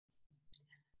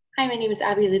Hi, my name is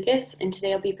Abby Lucas, and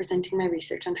today I'll be presenting my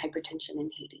research on hypertension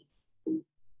in Haiti.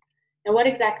 Now, what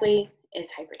exactly is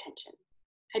hypertension?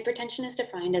 Hypertension is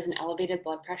defined as an elevated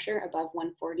blood pressure above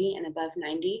 140 and above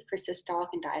 90 for systolic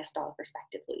and diastolic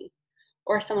respectively,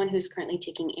 or someone who's currently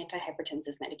taking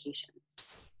antihypertensive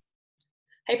medications.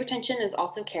 Hypertension is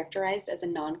also characterized as a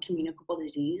non-communicable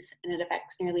disease, and it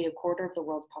affects nearly a quarter of the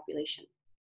world's population.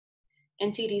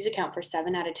 NCDs account for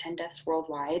 7 out of 10 deaths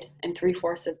worldwide, and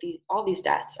 3/4 of all these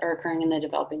deaths are occurring in the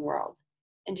developing world,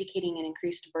 indicating an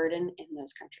increased burden in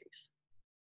those countries.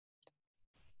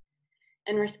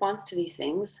 In response to these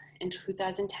things, in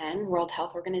 2010, World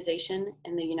Health Organization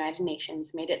and the United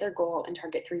Nations made it their goal in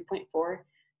Target 3.4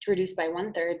 to reduce by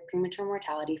 1/3 premature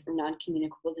mortality from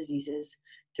non-communicable diseases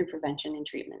through prevention and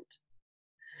treatment.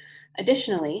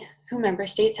 Additionally, WHO member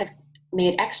states have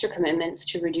made extra commitments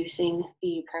to reducing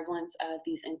the prevalence of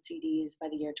these NCDs by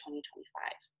the year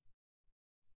 2025.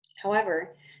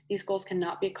 However, these goals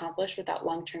cannot be accomplished without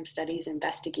long-term studies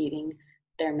investigating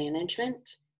their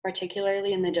management,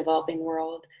 particularly in the developing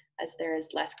world, as there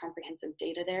is less comprehensive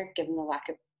data there given the lack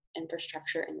of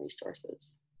infrastructure and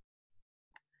resources.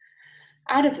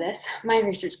 Out of this, my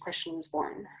research question was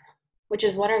born, which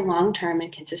is what are long-term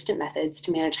and consistent methods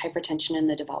to manage hypertension in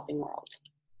the developing world?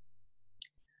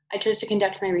 I chose to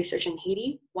conduct my research in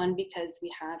Haiti, one, because we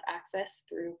have access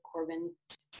through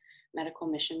Corbin's medical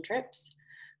mission trips,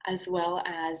 as well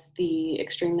as the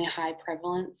extremely high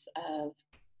prevalence of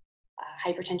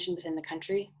hypertension within the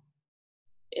country.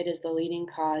 It is the leading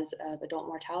cause of adult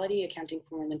mortality, accounting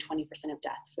for more than 20% of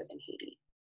deaths within Haiti.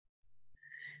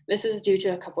 This is due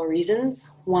to a couple of reasons.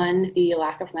 One, the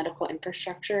lack of medical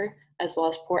infrastructure, as well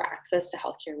as poor access to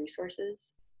healthcare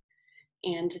resources,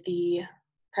 and the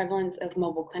prevalence of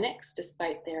mobile clinics,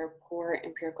 despite their poor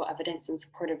empirical evidence in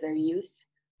support of their use,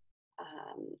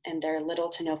 and their little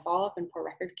to no follow-up and poor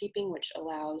record keeping, which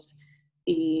allows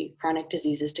the chronic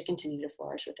diseases to continue to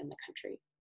flourish within the country.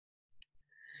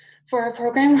 For our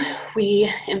program, we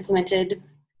implemented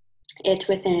it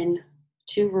within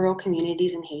 2 rural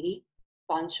communities in Haiti,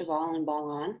 Bon Cheval and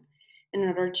Balan. In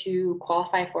order to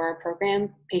qualify for our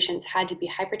program, patients had to be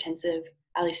hypertensive,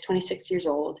 at least 26 years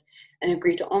old, and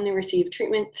agree to only receive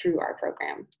treatment through our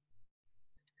program.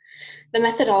 The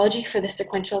methodology for the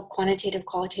sequential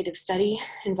quantitative-qualitative study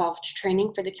involved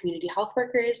training for the community health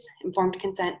workers, informed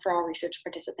consent for all research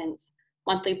participants,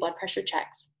 monthly blood pressure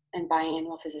checks, and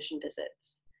biannual physician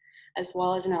visits, as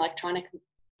well as an electronic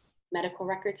medical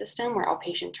record system where all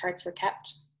patient charts were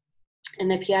kept, and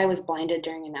the PI was blinded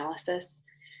during analysis,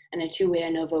 and a 2-way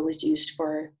ANOVA was used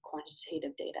for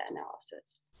quantitative data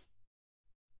analysis.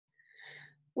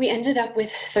 We ended up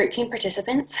with 13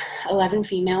 participants, 11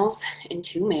 females and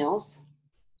 2 males.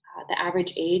 The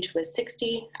average age was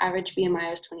 60, average BMI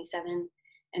was 27,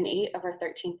 and 8 of our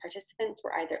 13 participants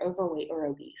were either overweight or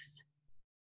obese.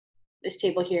 This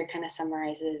table here kind of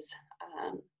summarizes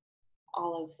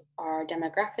all of our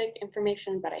demographic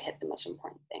information, but I hit the most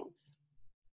important things.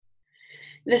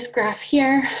 This graph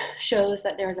here shows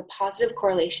that there is a positive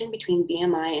correlation between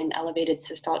BMI and elevated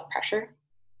systolic pressure,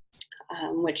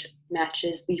 which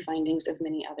matches the findings of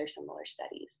many other similar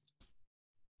studies.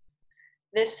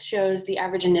 This shows the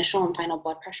average initial and final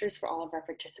blood pressures for all of our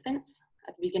participants.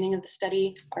 At the beginning of the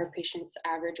study, our patient's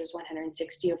average was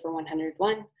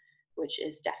 160/101, which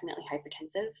is definitely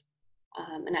hypertensive.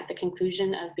 And at the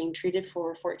conclusion of being treated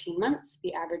for 14 months,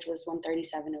 the average was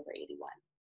 137/81.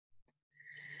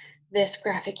 This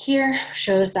graphic here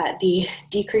shows that the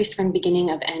decrease from beginning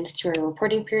of end to our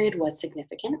reporting period was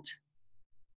significant.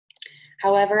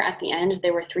 However, at the end,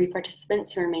 there were 3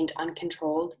 participants who remained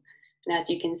uncontrolled. And as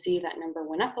you can see, that number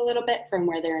went up a little bit from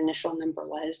where their initial number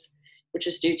was, which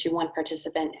is due to one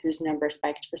participant whose number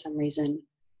spiked for some reason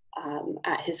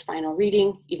at his final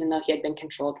reading, even though he had been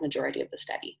controlled majority of the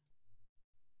study.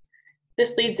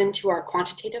 This leads into our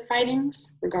quantitative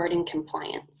findings regarding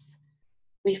compliance.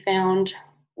 We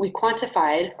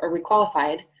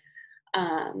qualified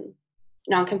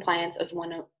non-compliance as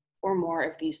one or more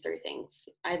of these 3 things: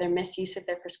 either misuse of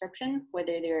their prescription,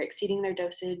 whether they're exceeding their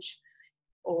dosage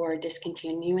or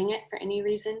discontinuing it for any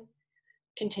reason,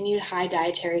 continued high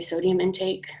dietary sodium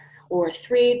intake, or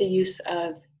 3, the use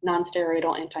of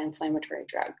non-steroidal anti-inflammatory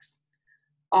drugs.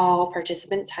 All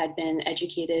participants had been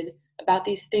educated about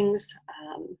these things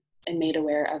and made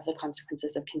aware of the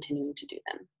consequences of continuing to do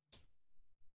them.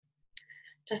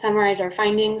 To summarize our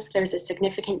findings, there's a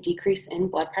significant decrease in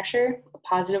blood pressure, a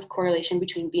positive correlation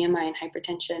between BMI and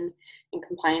hypertension, and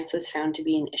compliance was found to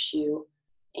be an issue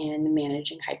in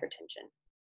managing hypertension.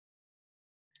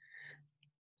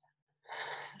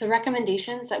 The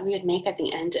recommendations that we would make at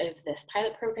the end of this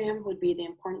pilot program would be the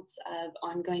importance of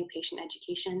ongoing patient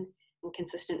education and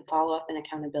consistent follow-up and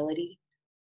accountability.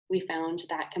 We found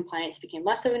that compliance became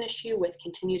less of an issue with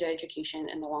continued education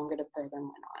and the longer the program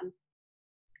went on.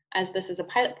 As this is a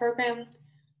pilot program,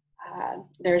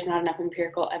 there is not enough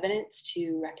empirical evidence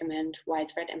to recommend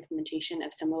widespread implementation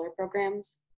of similar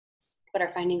programs, but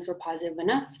our findings were positive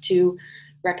enough to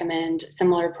recommend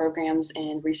similar programs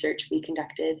and research be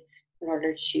conducted in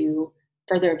order to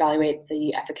further evaluate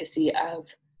the efficacy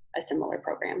of a similar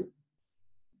program.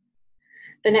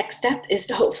 The next step is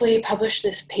to hopefully publish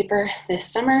this paper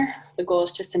this summer. The goal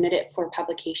is to submit it for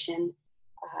publication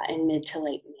in mid to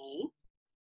late May.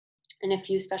 And a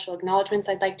few special acknowledgements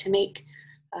I'd like to make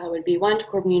would be one, to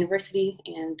Corbin University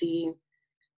and the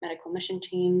medical mission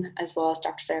team, as well as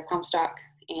Dr. Sarah Comstock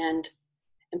and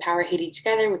Empower Haiti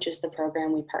Together, which is the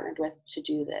program we partnered with to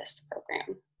do this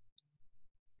program.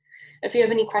 If you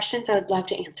have any questions, I would love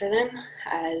to answer them,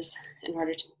 as in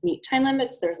order to meet time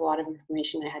limits, there's a lot of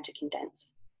information I had to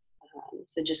condense.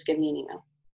 So just give me an email.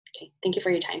 Okay, thank you for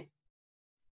your time.